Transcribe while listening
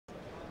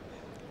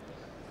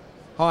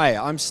Hi,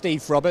 I'm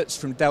Steve Roberts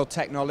from Dell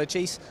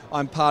Technologies.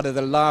 I'm part of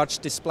the large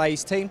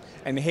displays team,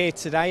 and here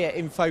today at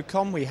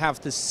InfoComm we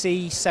have the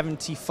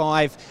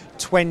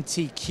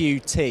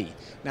C7520QT.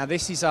 Now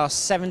this is our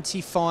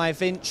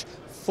 75-inch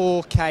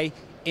 4K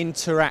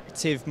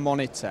interactive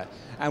monitor,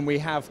 and we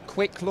have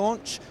Quick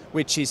Launch,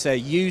 which is a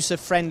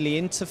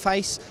user-friendly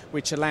interface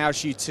which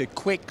allows you to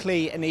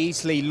quickly and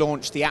easily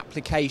launch the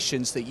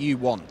applications that you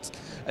want.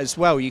 As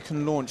well, you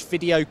can launch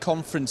video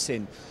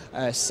conferencing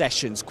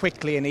sessions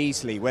quickly and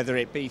easily, whether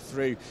it be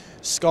through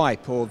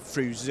Skype or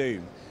through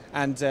Zoom.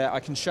 And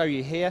I can show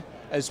you here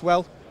as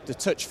well the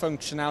touch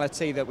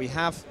functionality that we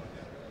have.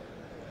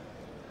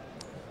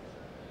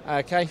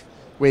 Okay,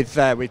 with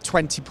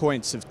 20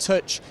 points of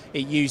touch.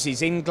 It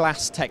uses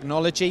in-glass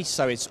technology,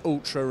 so it's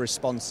ultra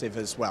responsive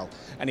as well,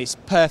 and it's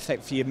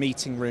perfect for your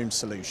meeting room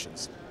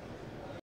solutions.